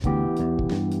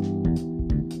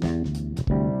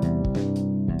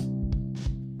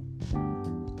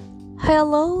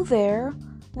Hello there.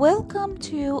 Welcome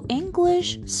to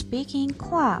English Speaking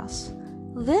Class.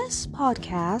 This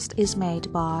podcast is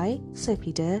made by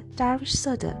Sepide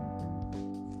Darvishzadeh.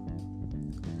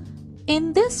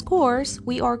 In this course,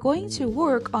 we are going to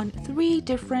work on 3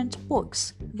 different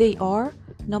books. They are: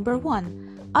 number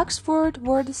 1, Oxford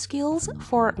Word Skills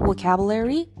for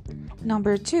Vocabulary;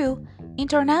 number 2,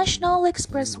 International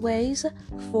Expressways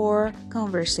for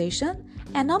Conversation;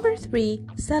 and number 3,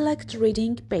 Select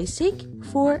Reading Basic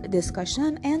for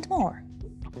Discussion and more.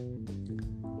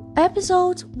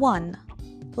 Episode 1.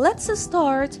 Let's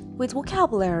start with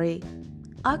vocabulary.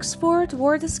 Oxford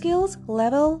Word Skills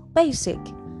Level Basic.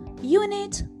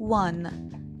 Unit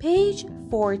 1, page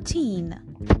 14.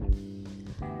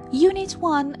 Unit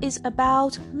 1 is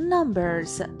about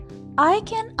numbers. I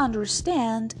can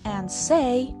understand and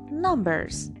say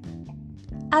numbers.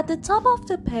 At the top of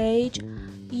the page,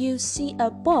 you see a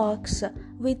box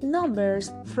with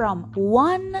numbers from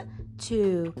 1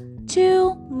 to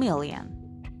 2 million.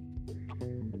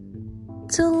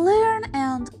 To learn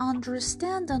and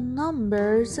understand the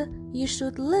numbers, you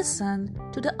should listen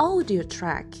to the audio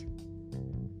track.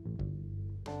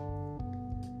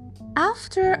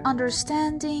 After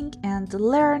understanding and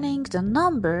learning the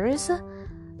numbers,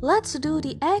 let's do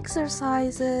the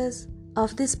exercises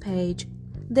of this page.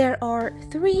 There are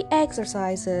 3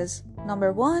 exercises,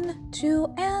 number 1, 2,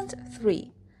 and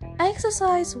 3.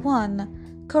 Exercise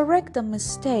 1, correct the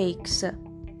mistakes.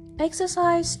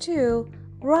 Exercise 2,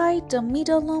 write the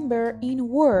middle number in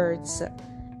words.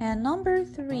 And number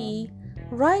 3,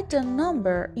 write the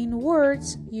number in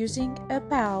words using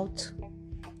about.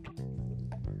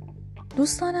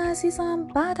 دوستان عزیزم،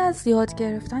 بعد از یاد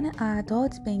گرفتن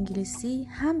اعداد به انگلیسی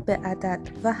هم به عدد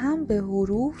و هم به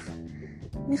حروف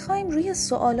میخوایم روی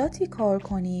سوالاتی کار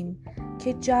کنیم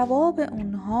که جواب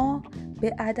اونها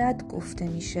به عدد گفته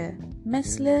میشه،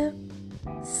 مثل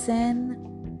سن،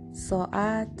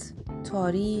 ساعت،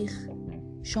 تاریخ،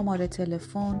 شماره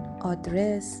تلفن،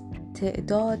 آدرس،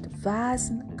 تعداد،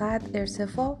 وزن، قد،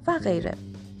 ارتفاع و غیره.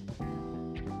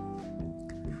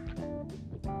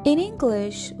 In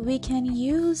English, we can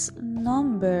use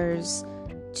numbers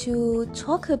to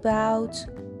talk about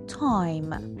time,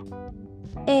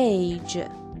 age,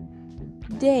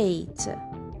 date,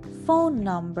 phone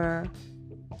number,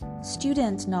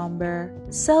 student number,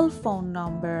 cell phone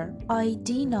number, ID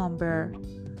number.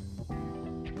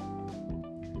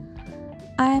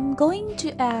 I'm going to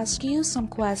ask you some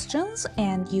questions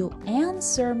and you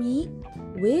answer me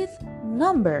with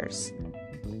numbers.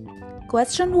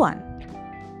 Question 1.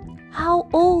 How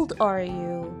old are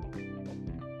you?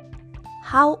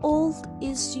 How old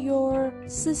is your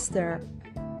sister?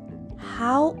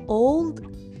 How old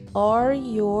are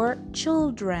your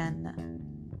children?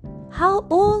 How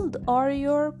old are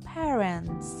your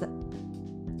parents?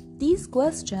 These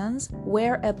questions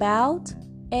were about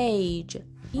age.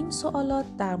 این سوالات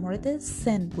در مورد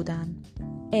سن بودن.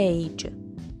 Age.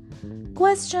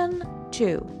 Question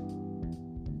 2.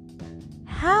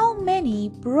 How many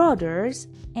brothers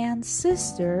and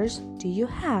sisters do you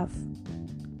have?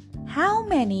 How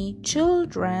many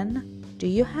children do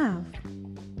you have?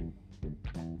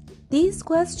 These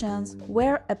questions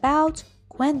were about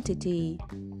quantity.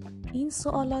 این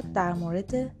سوالات در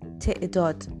مورد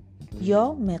تعداد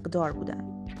یا مقدار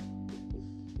بودن.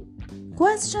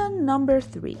 Question number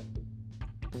 3.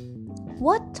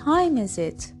 What time is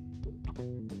it?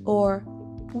 Or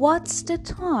what's the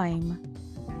time?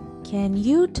 Can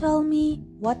you tell me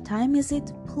what time is it,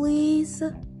 please?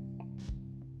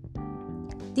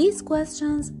 These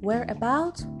questions were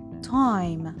about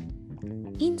time.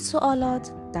 این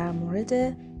سوالات در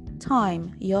مورد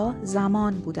time یا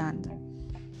زمان بودند.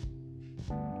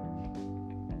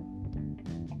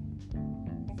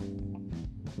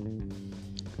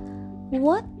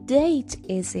 What date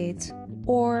is it?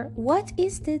 Or what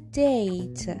is the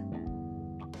date?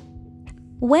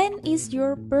 When is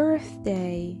your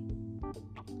birthday?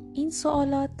 این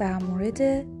سوالات در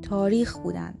مورد تاریخ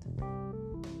بودند.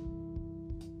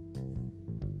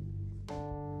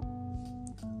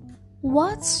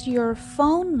 What's your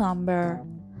phone number?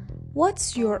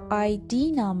 What's your ID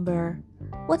number?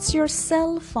 What's your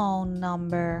cell phone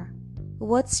number?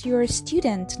 What's your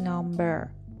student number?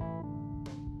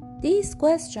 These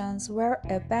questions were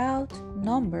about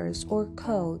numbers or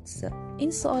codes.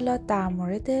 این سوالات در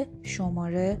مورد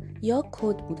شماره یا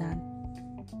کد بودند.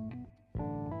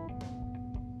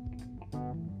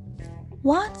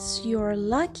 What's your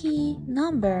lucky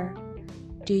number?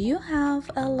 Do you have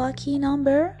a lucky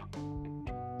number?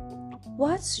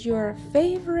 What's your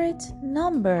favorite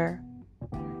number?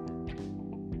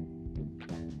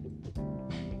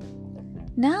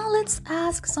 Now let's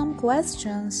ask some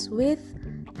questions with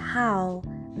how.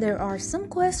 There are some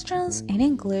questions in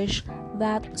English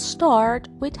that start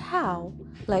with how,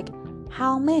 like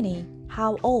how many,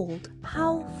 how old,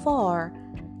 how far,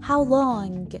 how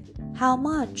long, how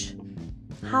much,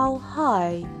 how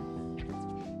high.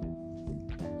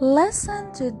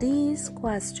 Listen to these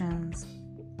questions.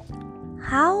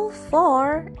 How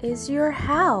far is your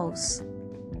house?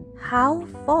 How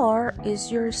far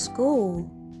is your school?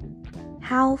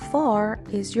 How far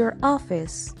is your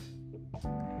office?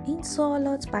 این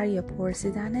سوالات برای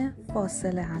پرسیدن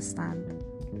فاصله هستند.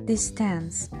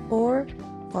 Distance or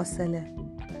فاصله.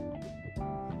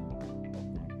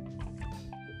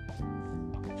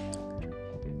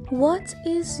 What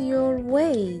is your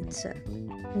weight?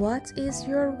 What is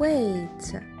your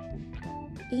weight?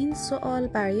 این سوال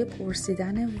برای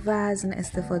پرسیدن وزن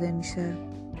استفاده میشه.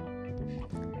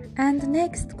 And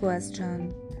next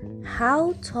question.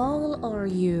 How tall are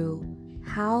you?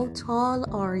 How tall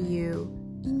are you?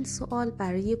 این سوال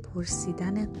برای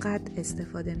پرسیدن قد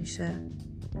استفاده میشه.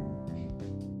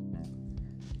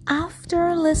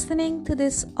 After listening to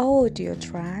this audio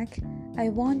track, I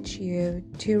want you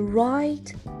to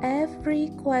write every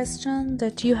question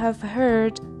that you have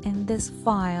heard in this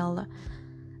file.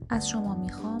 از شما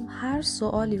میخوام هر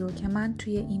سوالی رو که من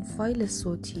توی این فایل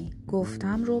صوتی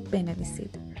گفتم رو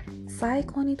بنویسید. سعی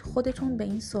کنید خودتون به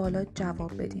این سوالات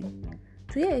جواب بدین.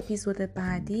 توی اپیزود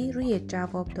بعدی روی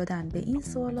جواب دادن به این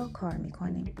سوالا کار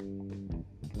میکنیم.